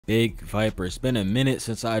Big Viper. It's been a minute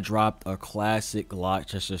since I dropped a classic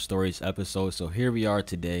Rochester Stories episode, so here we are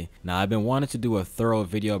today. Now, I've been wanting to do a thorough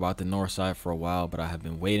video about the Northside for a while, but I have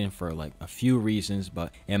been waiting for like a few reasons.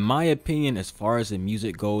 But in my opinion, as far as the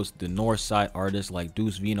music goes, the Northside artists like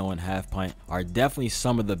Dvino and Half Pint are definitely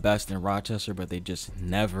some of the best in Rochester, but they just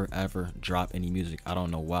never ever drop any music. I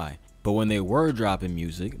don't know why. But when they were dropping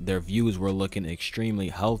music, their views were looking extremely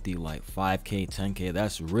healthy, like 5K, 10K.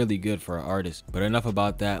 That's really good for an artist. But enough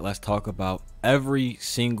about that. Let's talk about every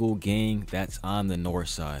single gang that's on the north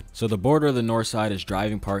side. So the border of the north side is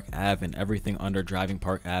Driving Park Ave, and everything under Driving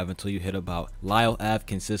Park Ave until you hit about Lyle Ave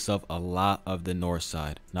consists of a lot of the north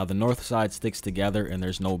side. Now the north side sticks together and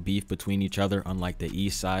there's no beef between each other, unlike the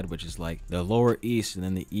east side, which is like the lower east, and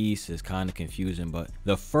then the east is kind of confusing. But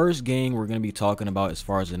the first gang we're going to be talking about as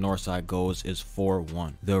far as the north side goes is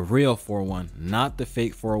 4-1. The real 4-1, not the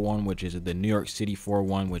fake 4-1, which is the New York City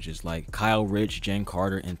 4-1, which is like Kyle Rich, Jen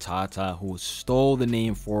Carter, and Tata, who stole the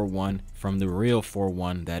name 4-1 from the real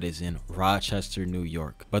 4-1 that is in Rochester, New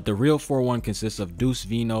York. But the real 4-1 consists of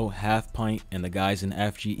Dvino, Half Pint, and the guys in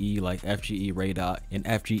FGE like FGE Radot and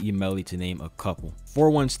FGE Melly, to name a couple.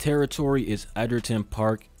 4-1's territory is Edgerton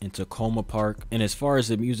Park and Tacoma Park. And as far as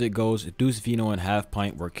the music goes, Dvino and Half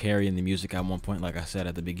Pint were carrying the music at one point, like I said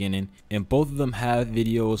at the beginning, and both of them have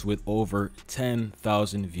videos with over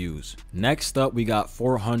 10,000 views. Next up, we got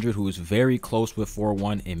 400, who is very close with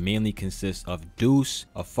 4-1 and mainly consists of Deuce,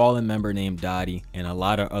 a fallen member named Dottie, and a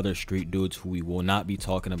lot of other street dudes who we will not be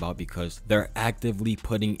talking about because they're actively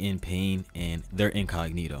putting in pain and they're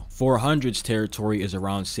incognito. 400's territory is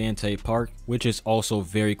around Sante Park, which is also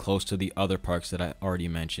very close to the other parks that I already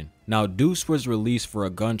mentioned. Now, Deuce was released for a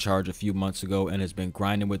gun charge a few months ago and has been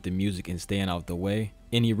grinding with the music and staying out the way.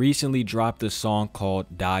 And he recently dropped a song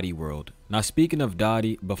called Dottie World. Now, speaking of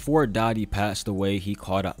Dottie, before Dottie passed away, he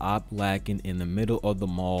caught a op lacking in the middle of the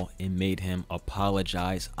mall and made him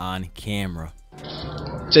apologize on camera.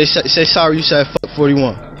 Say sorry, you said fuck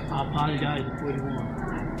 41. I apologize to 41.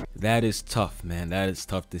 That is tough, man. That is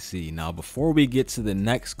tough to see. Now, before we get to the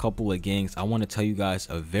next couple of gangs, I want to tell you guys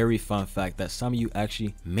a very fun fact that some of you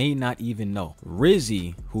actually may not even know.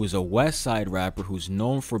 Rizzy, who is a West Side rapper who's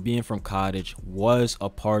known for being from Kottage, was a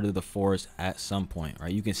part of the fours at some point,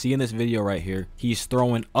 right? You can see in this video right here, he's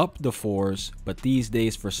throwing up the fours, but these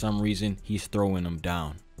days, for some reason, he's throwing them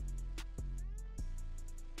down.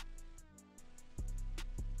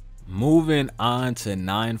 Moving on to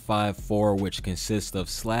 954, which consists of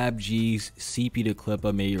Slab G's, CP the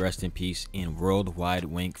Clipper, may he rest in peace, and Worldwide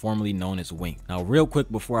Wink, formerly known as Wink. Now, real quick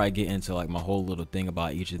before I get into like my whole little thing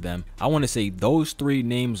about each of them, I want to say those three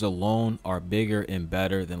names alone are bigger and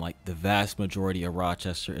better than like the vast majority of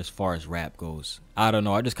Rochester as far as rap goes. I don't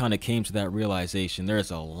know, I just kind of came to that realization.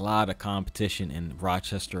 There's a lot of competition in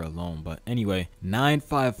Rochester alone. But anyway,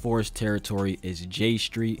 954's territory is J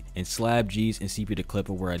Street, and Slab G's and CP the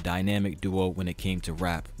Clipper were a dynamic duo when it came to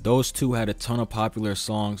rap. Those two had a ton of popular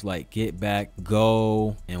songs like Get Back,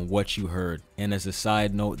 Go, and What You Heard. And as a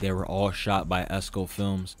side note, they were all shot by Esco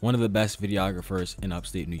Films, one of the best videographers in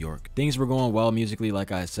upstate New York. Things were going well musically,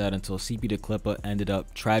 like I said, until CP the Clipper ended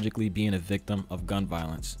up tragically being a victim of gun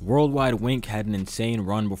violence. Worldwide Wink had an insane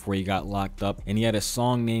run before he got locked up, and he had a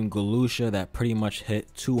song named Galusha that pretty much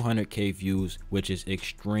hit 200k views, which is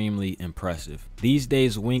extremely impressive. These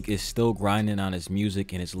days, Wink is still grinding on his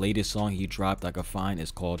music, and his latest song he dropped I could find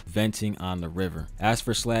is called Venting on the River. As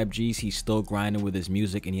for Slab G's, he's still grinding with his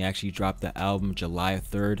music, and he actually dropped the album July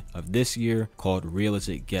 3rd of this year called Real As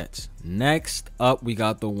It Gets. Next up, we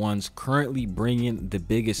got the ones currently bringing the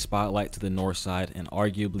biggest spotlight to the north side, and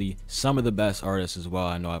arguably some of the best artists as well.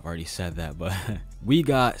 I know I've already said that, but we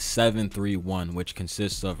got 731, which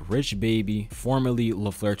consists of Rich Baby, formerly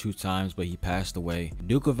Laflare 2 times, but he passed away,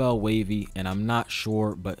 Dukevel Wavy, and I'm not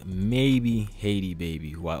sure, but maybe Haiti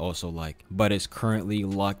Baby, who I also like, but is currently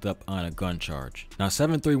locked up on a gun charge. Now,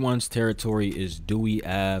 731's territory is Dewey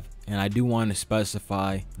Ave, and I do want to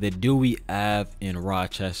specify the Dewey Ave in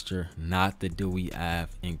Rochester, not the Dewey Ave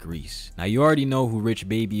in Greece. Now, you already know who Rich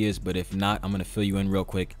Baby is, but if not, I'm going to fill you in real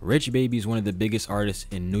quick. Rich Baby is one of the biggest artists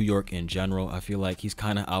in New York in general. I feel like he's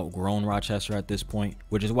kind of outgrown Rochester at this point,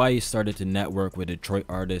 which is why he started to network with Detroit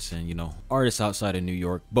artists and, you know, artists outside of New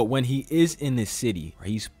York. But when he is in the city,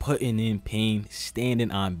 he's putting in pain,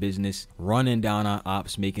 standing on business, running down on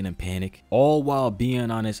ops, making them panic, all while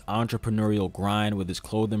being on his entrepreneurial grind with his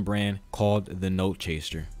clothing brand brand called The Note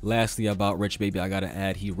Chaser. Lastly, about Rich Baby, I gotta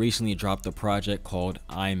add, he recently dropped a project called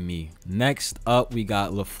I'm Me. Next up, we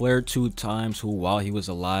got Laflare 2 Times, who while he was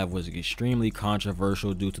alive was extremely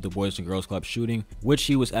controversial due to the Boys and Girls Club shooting, which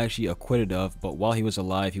he was actually acquitted of, but while he was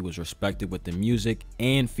alive, he was respected with the music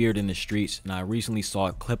and feared in the streets. And I recently saw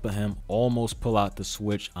a clip of him almost pull out the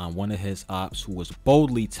switch on one of his ops who was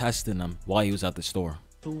boldly testing him while he was at the store.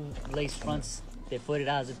 2 lace fronts, they're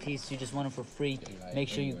 $40 a piece. You just want them for free. Make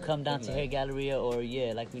sure you come down to Hair Galleria, or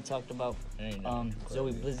yeah, like we talked about,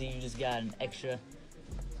 Zoe Blizzy, you just got an extra.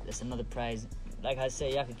 That's another prize. Like I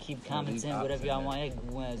said, y'all can keep commenting, whatever y'all want. Y'all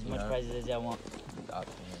can win as much prizes as y'all want.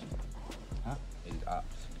 Huh?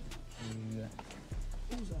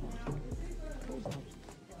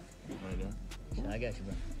 I got you,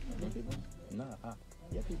 bro. Nah,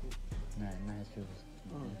 yeah, people. Nah, his people.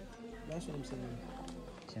 That's what I'm saying.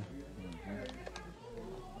 Sure.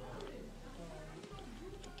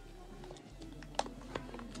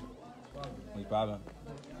 What's poppin'?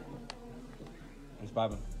 What's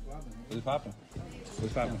poppin'? What's poppin'?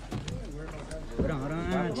 What's poppin'? Hold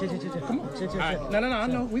on. Chill. Come on. Chill. No, I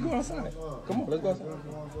know. We go outside. Come on, let's go outside.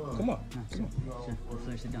 Come on. Chill.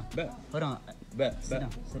 Laflare, sit down. Bet. Hold on. Bet. Sit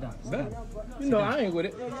down. You know I ain't with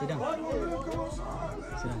it. Sit down.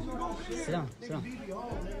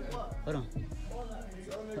 Hold on.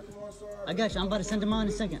 I got you. I'm about to send him on in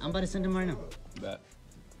a second. I'm about to send him right now. Bet.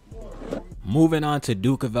 Moving on to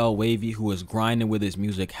Duke of L Wavy, who is grinding with his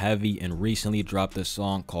music heavy and recently dropped a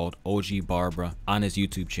song called OG Barbara on his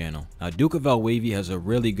YouTube channel. Now, Duke of L Wavy has a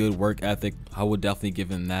really good work ethic. I would definitely give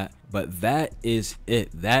him that. But that is it.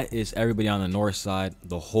 That is everybody on the north side,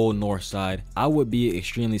 the whole north side. I would be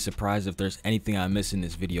extremely surprised if there's anything I miss in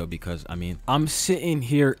this video, because I mean, I'm sitting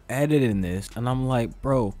here editing this and I'm like,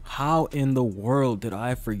 bro, how in the world did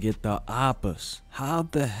I forget the oppas? How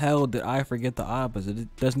the hell did I forget the oppas?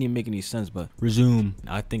 It doesn't even make any sense, but resume.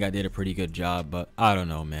 I think I did a pretty good job, but I don't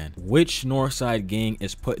know, man. Which Northside gang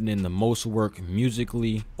is putting in the most work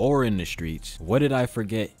musically or in the streets? What did I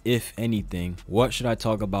forget, if anything? What should I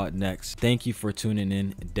talk about next? Thank you for tuning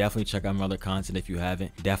in. Definitely check out my other content if you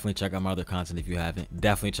haven't. Definitely check out my other content if you haven't.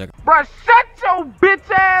 Definitely check. Bruh, shut your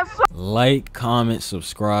bitch ass up. Like, comment,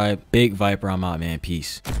 subscribe. Big Viper, I'm out, man.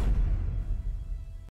 Peace.